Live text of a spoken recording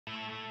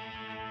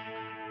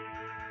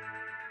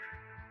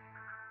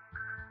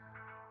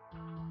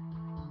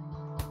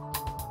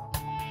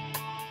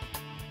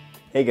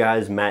Hey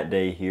guys, Matt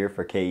Day here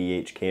for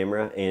KEH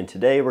Camera, and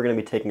today we're going to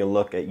be taking a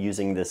look at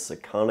using this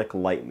Sekonic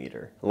light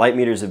meter. Light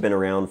meters have been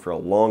around for a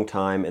long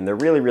time and they're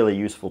really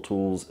useful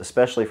tools,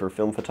 especially for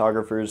film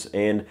photographers,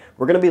 and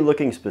we're going to be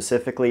looking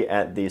specifically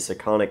at the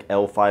Sekonic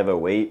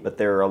L508, but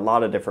there are a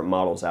lot of different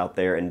models out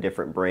there and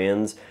different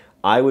brands.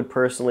 I would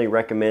personally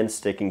recommend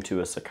sticking to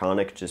a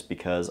Sekonic just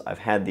because I've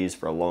had these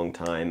for a long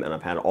time and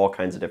I've had all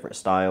kinds of different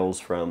styles,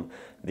 from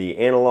the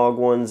analog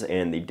ones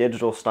and the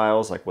digital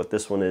styles like what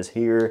this one is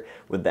here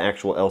with the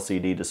actual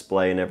LCD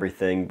display and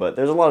everything, but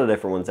there's a lot of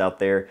different ones out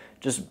there.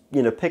 Just,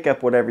 pick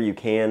up whatever you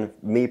can.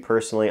 Me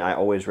personally, I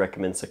always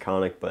recommend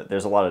Sekonic, but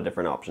there's a lot of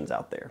different options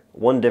out there.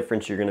 One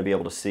difference you're going to be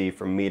able to see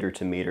from meter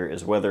to meter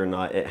is whether or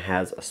not it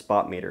has a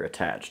spot meter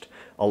attached.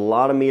 A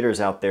lot of meters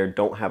out there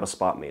don't have a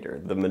spot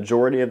meter. The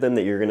majority of them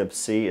that you're going to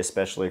see,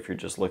 especially if you're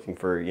just looking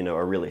for,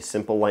 a really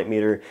simple light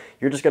meter,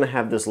 you're just going to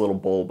have this little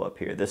bulb up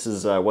here. This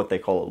is what they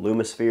call a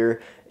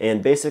lumisphere,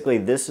 and basically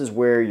this is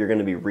where you're going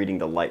to be reading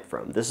the light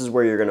from. This is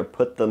where you're going to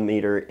put the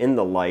meter in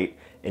the light,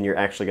 and you're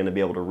actually going to be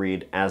able to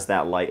read as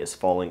that light is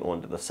falling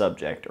onto the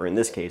subject, or in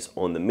this case,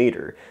 on the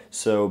meter.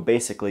 So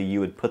basically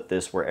you would put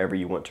this wherever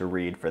you want to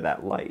read for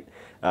that light.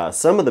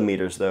 Some of the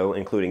meters though,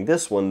 including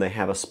this one, they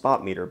have a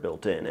spot meter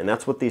built in, and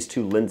that's what these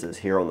two lenses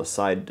here on the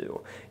side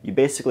do. You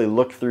basically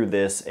look through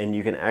this and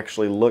you can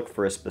actually look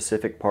for a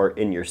specific part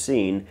in your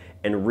scene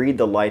and read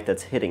the light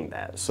that's hitting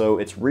that. So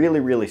it's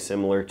really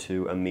similar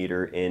to a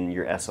meter in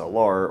your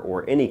SLR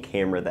or any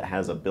camera that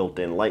has a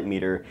built-in light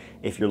meter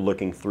if you're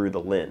looking through the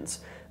lens.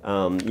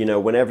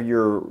 Whenever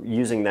you're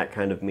using that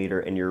kind of meter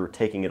and you're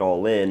taking it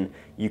all in,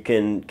 you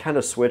can kind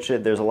of switch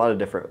it. There's a lot of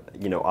different,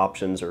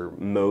 options or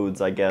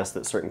modes, I guess,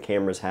 that certain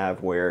cameras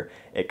have where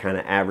it kind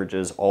of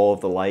averages all of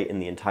the light in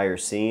the entire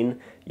scene,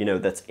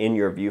 that's in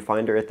your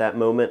viewfinder at that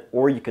moment.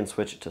 Or you can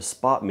switch it to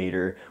spot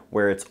meter,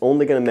 where it's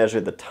only going to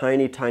measure the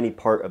tiny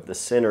part of the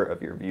center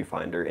of your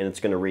viewfinder, and it's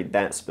going to read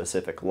that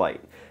specific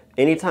light.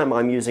 Anytime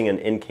I'm using an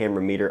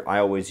in-camera meter, I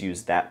always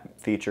use that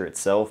feature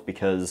itself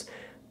because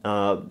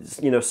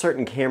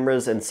certain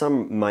cameras, and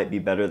some might be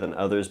better than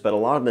others, but a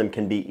lot of them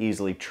can be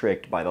easily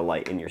tricked by the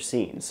light in your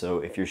scene. So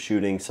if you're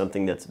shooting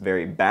something that's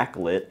very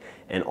backlit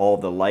and all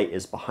the light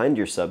is behind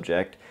your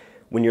subject,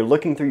 when you're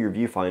looking through your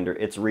viewfinder,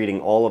 it's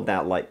reading all of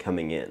that light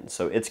coming in.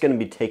 So it's going to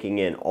be taking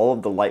in all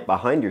of the light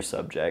behind your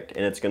subject,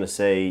 and it's going to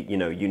say,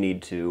 you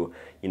need to,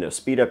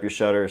 speed up your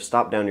shutter,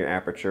 stop down your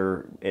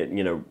aperture,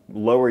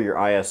 lower your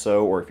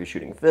ISO, or if you're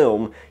shooting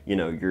film,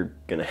 you're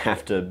going to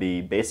have to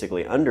be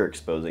basically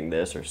underexposing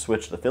this or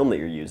switch the film that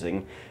you're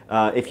using.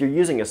 If you're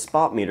using a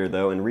spot meter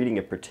though and reading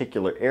a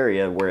particular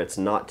area where it's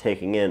not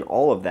taking in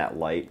all of that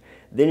light,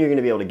 then you're going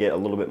to be able to get a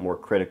little bit more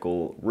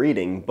critical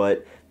reading.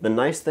 But the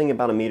nice thing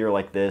about a meter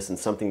like this, and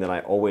something that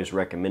I always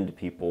recommend to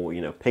people,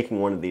 picking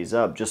one of these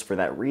up just for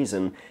that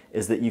reason,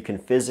 is that you can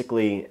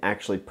physically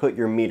actually put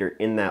your meter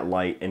in that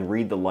light and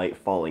read the light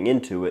falling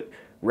into it,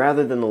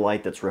 rather than the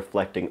light that's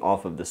reflecting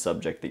off of the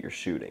subject that you're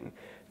shooting.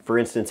 For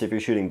instance, if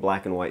you're shooting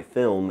black and white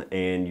film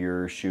and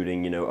you're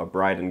shooting, a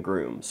bride and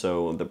groom.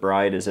 So the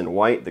bride is in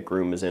white, the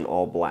groom is in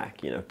all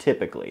black,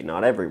 typically,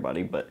 not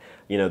everybody, but,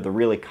 the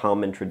really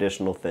common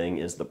traditional thing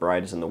is the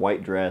bride is in the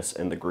white dress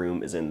and the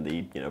groom is in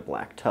the,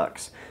 black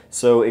tux.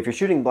 So if you're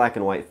shooting black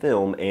and white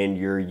film and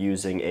you're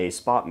using a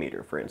spot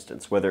meter, for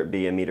instance, whether it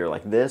be a meter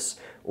like this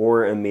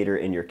or a meter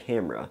in your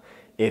camera,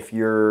 if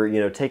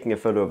you're, taking a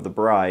photo of the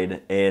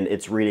bride and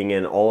it's reading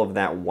in all of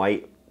that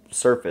white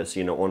surface,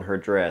 on her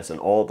dress and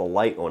all the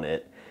light on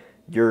it,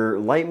 your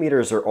light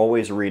meters are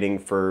always reading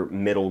for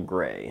middle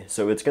gray.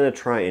 So it's going to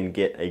try and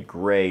get a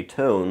gray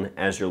tone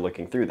as you're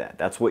looking through that.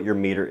 That's what your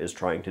meter is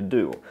trying to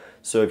do.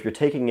 So if you're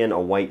taking in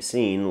a white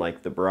scene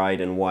like the bride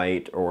in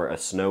white or a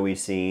snowy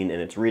scene and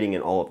it's reading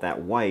in all of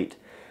that white,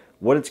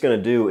 what it's going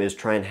to do is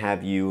try and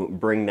have you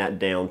bring that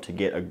down to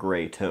get a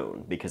gray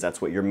tone, because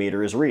that's what your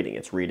meter is reading.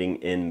 It's reading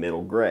in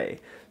middle gray.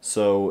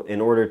 So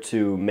in order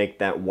to make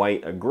that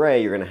white a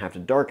gray, you're going to have to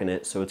darken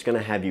it, so it's going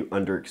to have you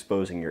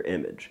underexposing your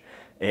image.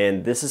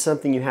 And this is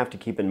something you have to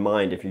keep in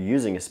mind if you're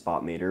using a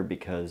spot meter,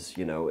 because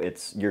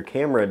it's your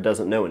camera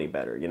doesn't know any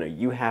better.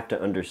 You have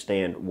to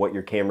understand what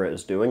your camera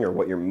is doing or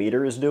what your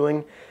meter is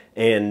doing,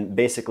 and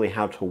basically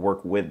how to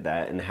work with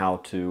that and how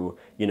to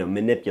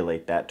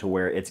manipulate that to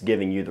where it's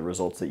giving you the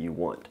results that you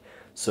want.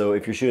 So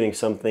if you're shooting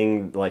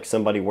something like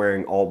somebody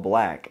wearing all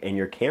black and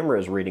your camera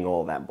is reading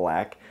all that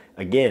black,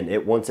 again,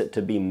 it wants it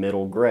to be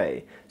middle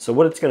gray. So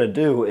what it's going to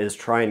do is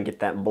try and get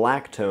that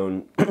black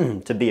tone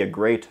to be a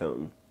gray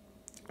tone.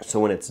 So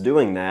when it's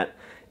doing that,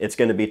 it's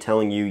going to be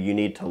telling you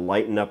need to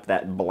lighten up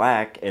that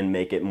black and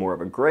make it more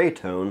of a gray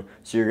tone,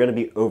 so you're going to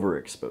be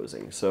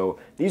overexposing. So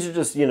these are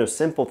just,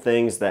 simple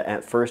things that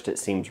at first it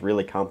seems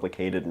really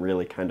complicated and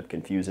really kind of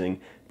confusing,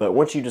 but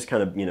once you just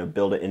kind of,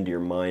 build it into your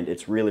mind,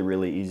 it's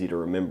really easy to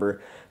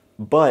remember.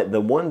 But the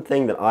one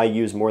thing that I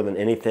use more than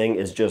anything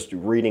is just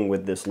reading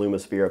with this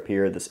Lumisphere up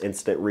here, this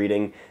instant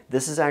reading.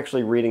 This is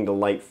actually reading the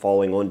light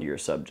falling onto your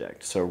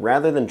subject. So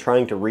rather than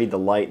trying to read the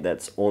light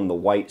that's on the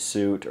white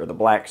suit or the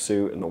black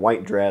suit and the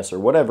white dress or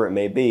whatever it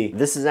may be,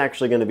 this is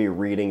actually going to be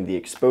reading the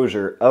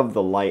exposure of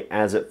the light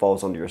as it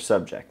falls onto your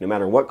subject. No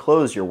matter what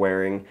clothes you're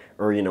wearing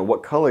or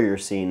what color your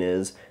scene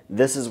is,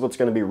 this is what's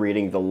going to be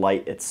reading the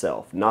light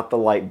itself, not the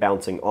light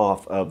bouncing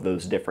off of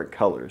those different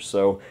colors.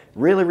 So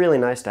really, really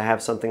nice to have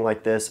something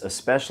like this,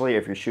 especially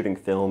if you're shooting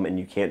film and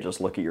you can't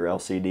just look at your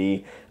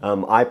LCD.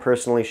 I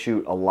personally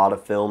shoot a lot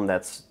of film.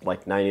 That's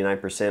like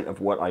 99% of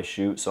what I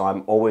shoot, so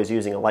I'm always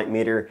using a light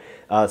meter.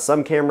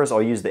 Some cameras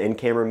I'll use the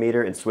in-camera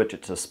meter and switch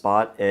it to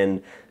spot,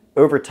 and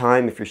over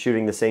time, if you're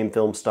shooting the same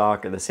film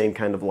stock or the same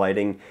kind of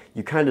lighting,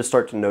 you kind of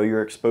start to know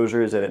your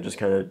exposures and it just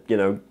kind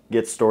of,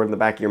 gets stored in the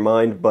back of your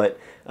mind. But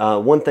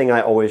one thing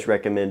I always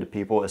recommend to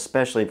people,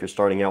 especially if you're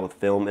starting out with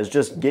film, is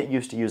just get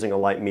used to using a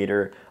light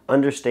meter,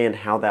 understand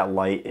how that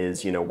light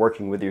is,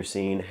 working with your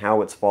scene,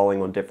 how it's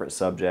falling on different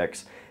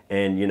subjects,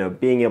 and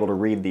being able to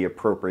read the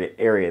appropriate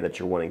area that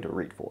you're wanting to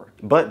read for.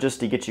 But just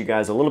to get you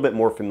guys a little bit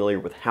more familiar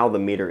with how the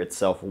meter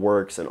itself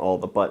works and all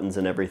the buttons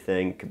and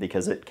everything,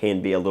 because it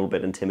can be a little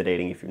bit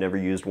intimidating if you've never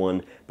used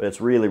one, but it's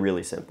really,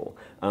 really simple.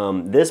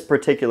 This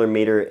particular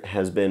meter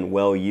has been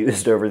well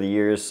used over the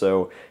years,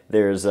 so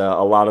there's a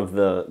lot of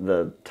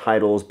the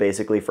titles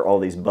basically for all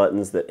these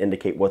buttons that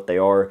indicate what they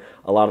are.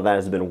 A lot of that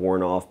has been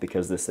worn off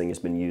because this thing has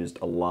been used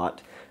a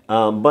lot.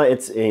 But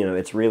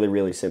it's really,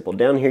 really simple.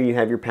 Down here you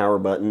have your power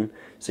button.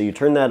 So you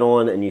turn that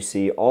on and you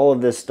see all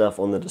of this stuff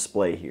on the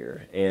display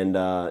here. And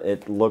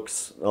it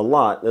looks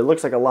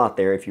like a lot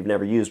there if you've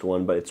never used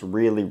one, but it's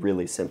really,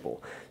 really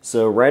simple.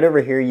 So right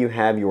over here you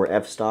have your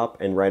f-stop,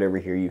 and right over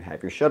here you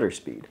have your shutter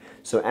speed.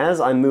 So as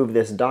I move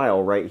this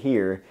dial right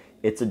here,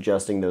 it's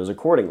adjusting those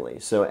accordingly.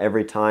 So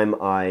every time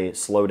I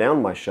slow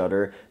down my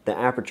shutter, the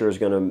aperture is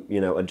going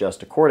to,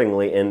 adjust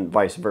accordingly, and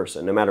vice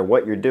versa. No matter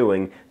what you're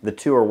doing, the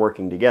two are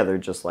working together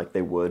just like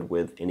they would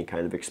with any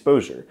kind of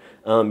exposure.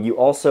 You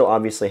also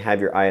obviously have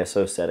your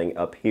ISO setting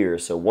up here,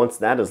 so once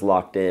that is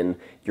locked in,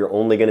 you're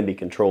only going to be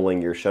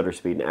controlling your shutter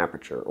speed and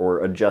aperture,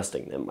 or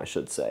adjusting them, I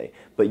should say.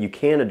 But you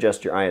can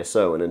adjust your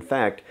ISO, and in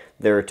fact,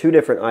 there are two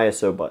different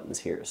ISO buttons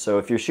here. So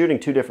if you're shooting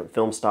two different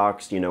film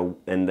stocks,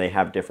 and they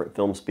have different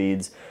film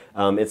speeds,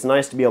 it's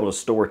nice to be able to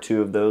store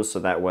two of those, so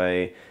that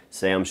way,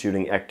 say I'm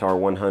shooting Ektar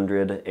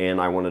 100 and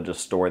I want to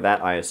just store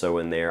that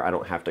ISO in there, I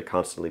don't have to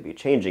constantly be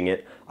changing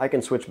it. I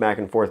can switch back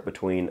and forth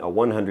between a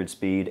 100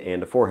 speed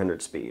and a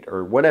 400 speed,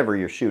 or whatever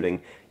you're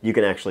shooting. You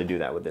can actually do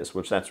that with this,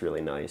 which that's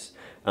really nice.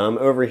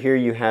 Over here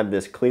you have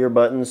this clear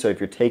button, so if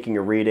you're taking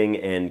a reading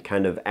and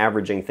kind of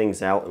averaging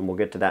things out, and we'll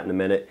get to that in a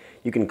minute,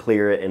 you can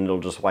clear it and it'll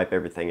just wipe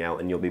everything out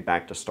and you'll be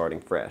back to starting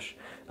fresh.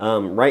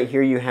 Right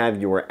here you have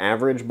your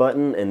average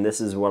button, and this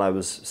is what I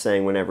was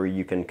saying whenever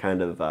you can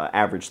kind of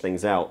average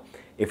things out.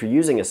 If you're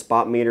using a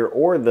spot meter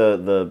or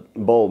the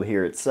bulb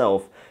here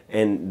itself,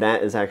 and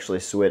that is actually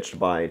switched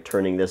by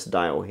turning this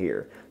dial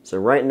here. So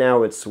right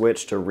now it's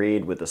switched to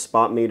read with the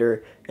spot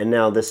meter, and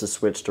now this is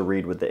switched to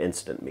read with the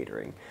instant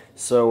metering.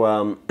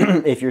 So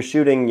if you're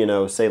shooting,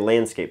 say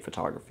landscape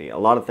photography, a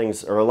lot of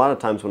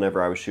times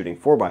whenever I was shooting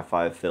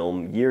 4x5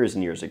 film years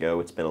and years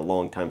ago, it's been a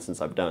long time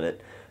since I've done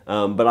it,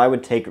 but I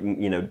would take,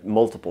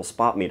 multiple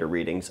spot meter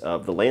readings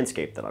of the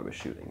landscape that I was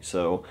shooting.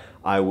 So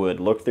I would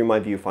look through my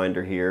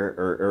viewfinder here,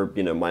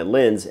 or my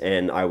lens,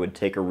 and I would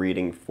take a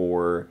reading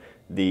for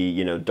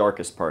the,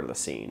 darkest part of the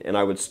scene. And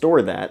I would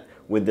store that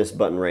with this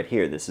button right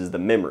here. This is the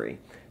memory.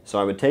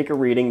 So I would take a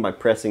reading by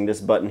pressing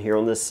this button here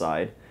on this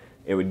side.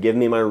 It would give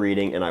me my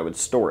reading, and I would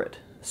store it.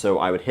 So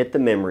I would hit the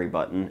memory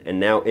button, and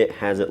now it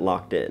has it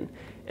locked in.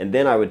 And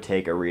then I would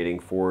take a reading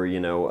for,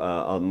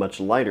 a much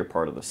lighter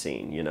part of the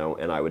scene,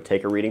 and I would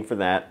take a reading for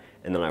that,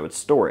 and then I would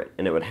store it.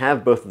 And it would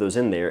have both of those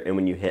in there, and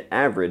when you hit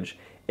average,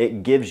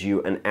 it gives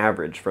you an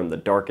average from the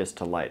darkest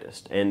to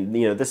lightest. And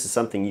this is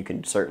something you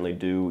can certainly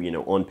do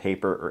on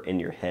paper or in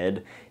your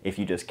head if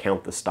you just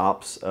count the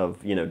stops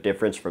of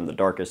difference from the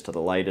darkest to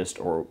the lightest,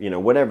 or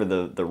whatever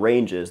the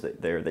range is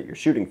that you're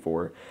shooting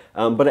for.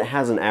 But it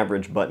has an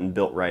average button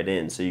built right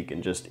in, so you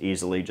can just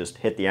easily just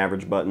hit the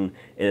average button,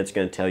 and it's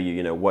going to tell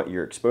you what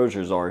your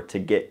exposures are to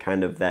get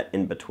kind of that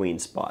in between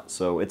spot.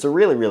 So it's a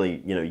really,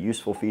 really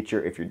useful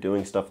feature if you're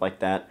doing stuff like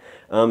that.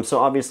 So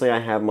obviously I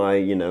have my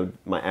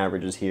my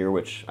averages here,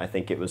 which I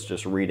think it was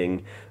just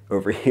reading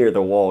over here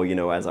the wall,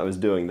 as I was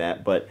doing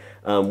that. But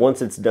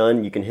once it's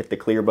done, you can hit the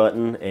clear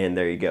button, and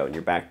there you go, and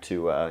you're back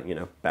to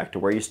back to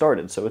where you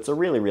started. So it's a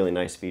really, really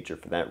nice feature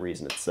for that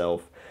reason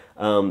itself.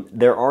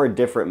 There are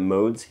different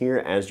modes here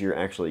as you're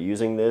actually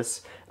using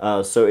this.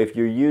 So if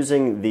you're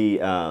using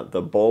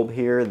the bulb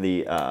here,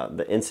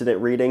 the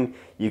incident reading,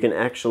 you can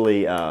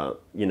actually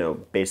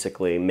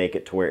basically make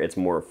it to where it's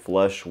more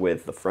flush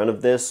with the front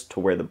of this, to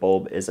where the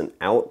bulb isn't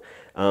out.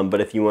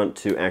 But if you want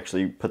to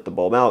actually put the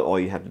bulb out, all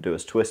you have to do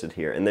is twist it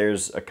here. And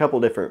there's a couple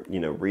different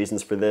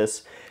reasons for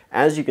this.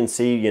 As you can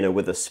see,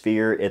 with a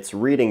sphere, it's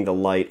reading the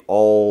light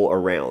all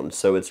around.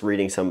 So it's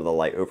reading some of the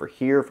light over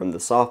here from the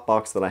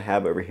softbox that I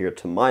have over here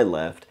to my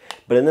left,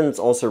 but then it's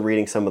also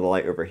reading some of the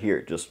light over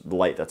here, just the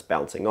light that's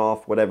bouncing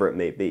off, whatever it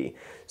may be.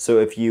 So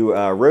if you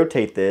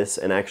rotate this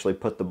and actually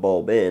put the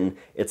bulb in,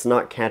 it's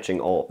not catching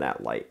all of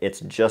that light.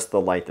 It's just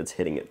the light that's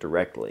hitting it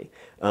directly.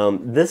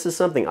 This is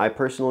something I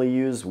personally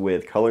use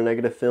with color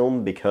negative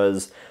film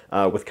because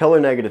with color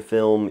negative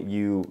film,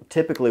 you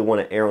typically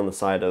want to err on the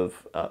side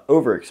of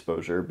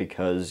overexposure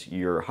because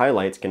your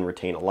highlights can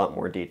retain a lot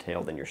more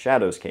detail than your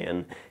shadows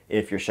can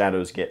if your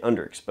shadows get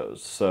underexposed.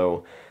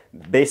 So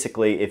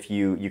basically, if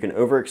you can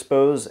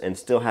overexpose and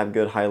still have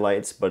good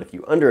highlights, but if you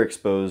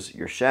underexpose,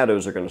 your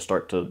shadows are going to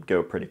start to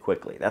go pretty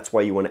quickly. That's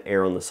why you want to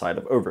err on the side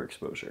of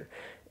overexposure.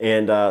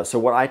 And so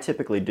what I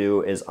typically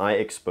do is I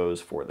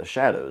expose for the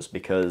shadows,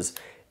 because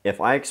if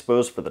I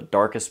expose for the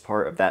darkest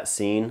part of that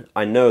scene,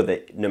 I know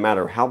that no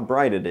matter how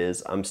bright it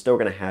is, I'm still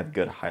going to have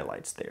good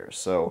highlights there.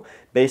 So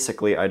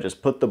basically, I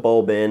just put the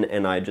bulb in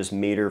and I just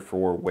meter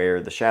for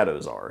where the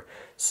shadows are.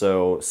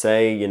 So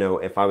say, you know,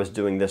 if I was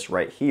doing this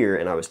right here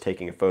and I was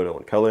taking a photo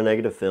in color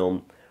negative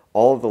film,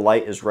 all of the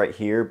light is right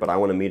here, but I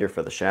want to meter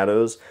for the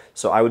shadows.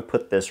 So I would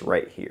put this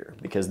right here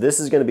because this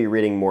is going to be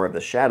reading more of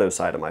the shadow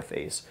side of my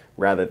face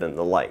rather than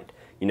the light.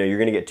 You know, you're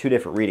going to get two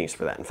different readings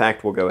for that. In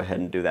fact, we'll go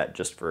ahead and do that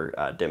just for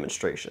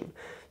demonstration.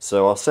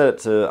 So I'll set it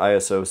to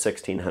ISO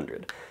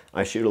 1600.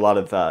 I shoot a lot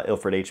of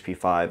Ilford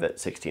HP5 at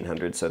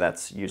 1600, so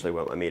that's usually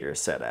what my meter is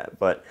set at.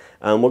 But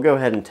we'll go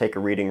ahead and take a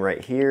reading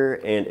right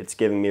here, and it's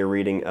giving me a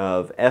reading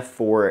of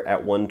f4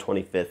 at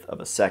 1/25th of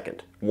a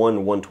second.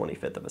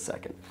 1/125th of a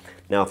second.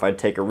 Now if I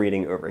take a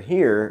reading over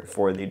here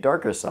for the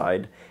darker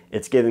side,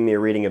 it's giving me a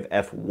reading of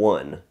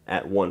f1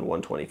 at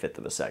 1/125th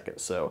of a second.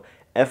 So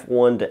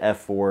f1 to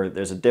f4,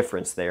 there's a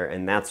difference there,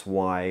 and that's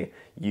why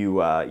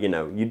you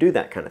you do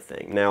that kind of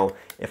thing. Now,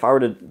 if I were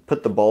to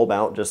put the bulb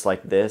out just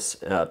like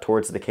this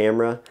towards the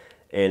camera,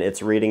 and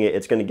it's reading it,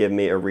 it's going to give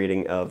me a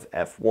reading of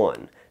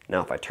f1.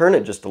 Now, if I turn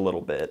it just a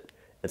little bit,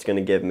 it's going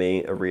to give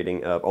me a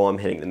reading of, oh, I'm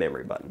hitting the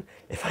memory button.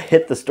 If I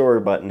hit the store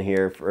button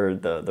here for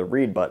the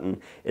read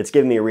button, it's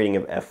giving me a reading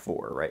of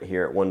f4 right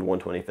here at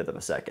 1/125th of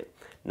a second.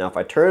 Now, if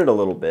I turn it a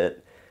little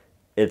bit,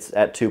 it's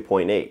at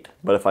 2.8.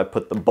 But if I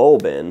put the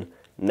bulb in,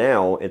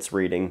 now it's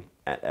reading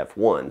at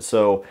f1.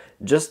 So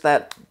just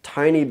that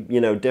tiny,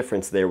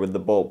 difference there with the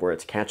bulb where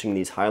it's catching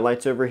these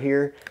highlights over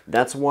here,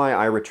 that's why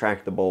I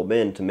retract the bulb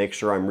in to make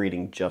sure I'm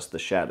reading just the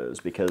shadows,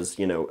 because,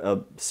 a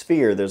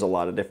sphere, there's a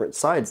lot of different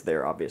sides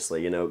there,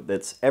 obviously,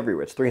 that's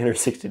everywhere. It's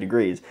 360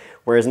 degrees.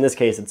 Whereas in this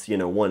case, it's,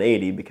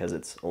 180 because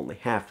it's only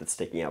half that's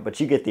sticking out, but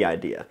you get the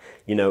idea.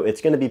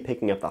 It's going to be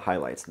picking up the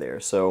highlights there.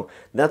 So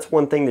that's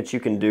one thing that you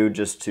can do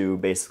just to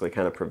basically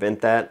kind of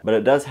prevent that, but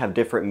it does have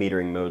different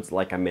metering modes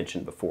like I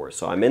mentioned before.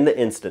 So I'm in the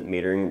instant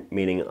metering,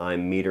 meaning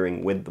I'm metering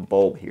with the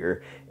bulb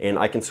here, and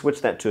I can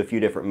switch that to a few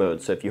different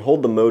modes. So if you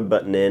hold the mode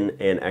button in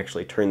and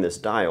actually turn this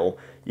dial,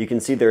 you can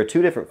see there are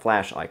two different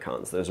flash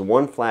icons. There's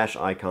one flash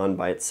icon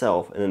by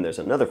itself, and then there's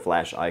another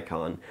flash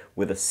icon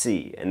with a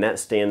C, and that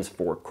stands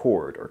for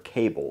cord or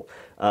cable.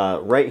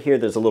 Right here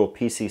there's a little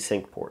PC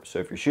sync port. So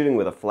if you're shooting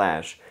with a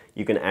flash,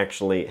 you can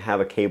actually have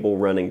a cable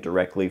running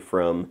directly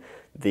from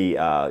the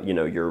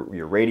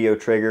your radio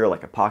trigger,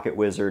 like a pocket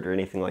wizard or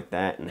anything like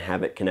that, and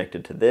have it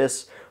connected to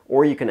this,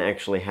 or you can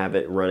actually have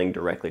it running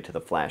directly to the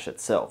flash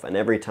itself. And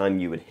every time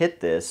you would hit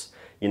this,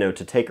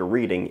 to take a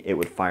reading, it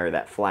would fire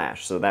that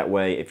flash. So that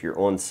way, if you're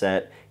on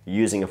set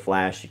using a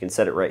flash, you can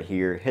set it right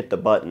here, hit the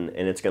button,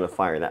 and it's going to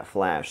fire that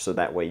flash. So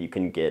that way you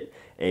can get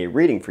a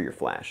reading for your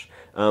flash.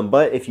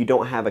 But if you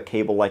don't have a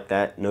cable like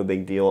that, no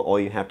big deal. All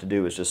you have to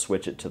do is just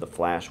switch it to the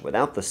flash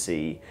without the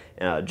C,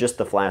 just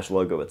the flash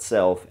logo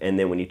itself, and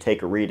then when you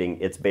take a reading,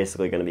 it's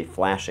basically going to be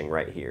flashing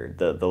right here,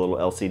 the little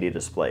LCD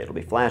display. It'll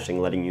be flashing,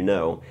 letting you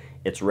know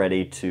it's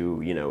ready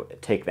to,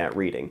 take that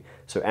reading.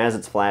 So as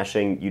it's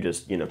flashing, you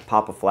just,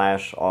 pop a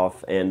flash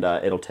off, and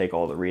it'll take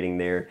all the reading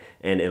there,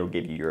 and it'll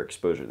give you your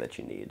exposure that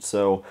you need.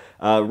 So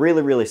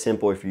really, really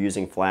simple if you're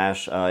using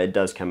flash. It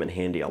does come in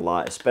handy a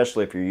lot,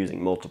 especially if you're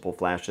using multiple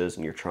flashes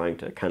and you're trying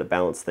to kind of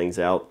balance things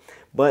out.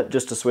 But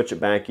just to switch it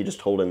back, you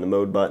just hold in the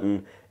mode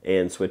button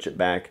and switch it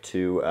back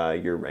to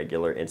your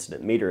regular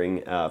incident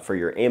metering for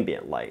your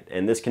ambient light.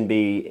 And this can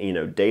be,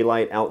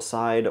 daylight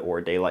outside,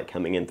 or daylight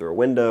coming in through a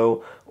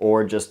window,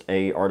 or just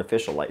a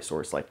artificial light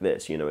source like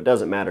this. It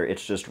doesn't matter.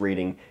 It's just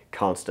reading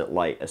constant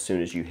light as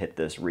soon as you hit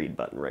this read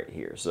button right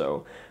here.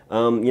 So,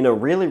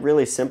 really,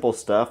 really simple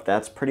stuff.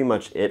 That's pretty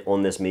much it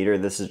on this meter.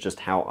 This is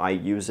just how I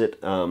use it.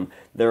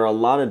 There are a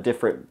lot of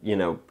different,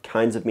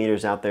 kinds of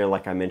meters out there,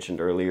 like I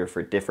mentioned earlier,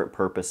 for different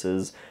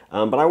purposes.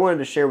 But I wanted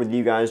to share with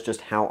you guys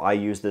just how I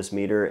use this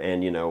meter,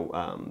 and,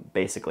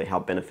 basically how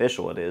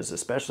beneficial it is,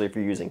 especially if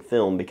you're using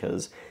film,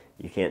 because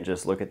you can't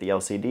just look at the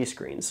LCD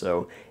screen.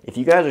 So if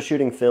you guys are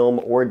shooting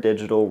film or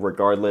digital,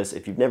 regardless,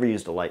 if you've never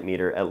used a light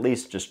meter, at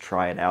least just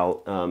try it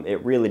out.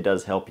 It really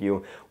does help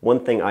you.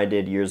 One thing I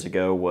did years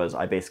ago was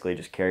I basically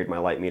just carried my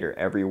light meter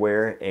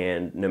everywhere,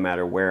 and no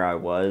matter where I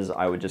was,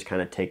 I would just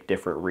kind of take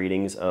different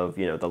readings of,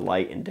 the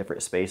light in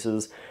different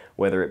spaces,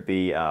 whether it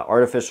be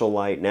artificial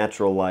light,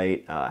 natural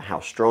light, how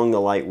strong the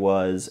light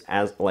was,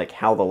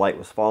 how the light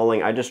was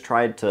falling. I just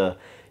tried to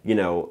you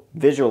know,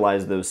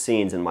 visualize those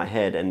scenes in my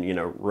head and, you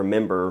know,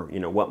 remember, you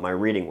know, what my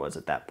reading was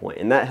at that point.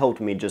 And that helped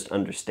me just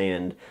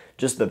understand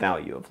just the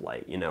value of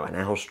light, you know, and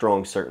how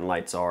strong certain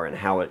lights are and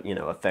how it, you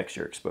know, affects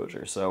your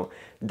exposure. So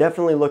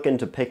definitely look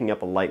into picking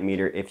up a light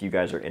meter if you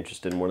guys are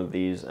interested in one of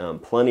these.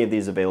 Plenty of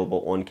these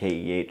available on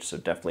KEH, so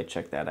definitely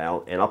check that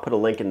out. And I'll put a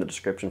link in the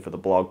description for the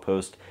blog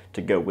post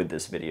to go with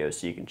this video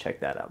so you can check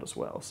that out as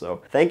well.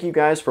 So thank you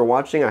guys for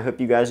watching. I hope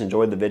you guys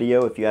enjoyed the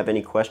video. If you have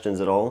any questions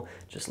at all,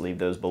 just leave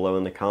those below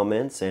in the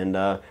comments, and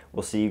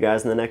we'll see you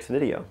guys in the next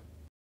video.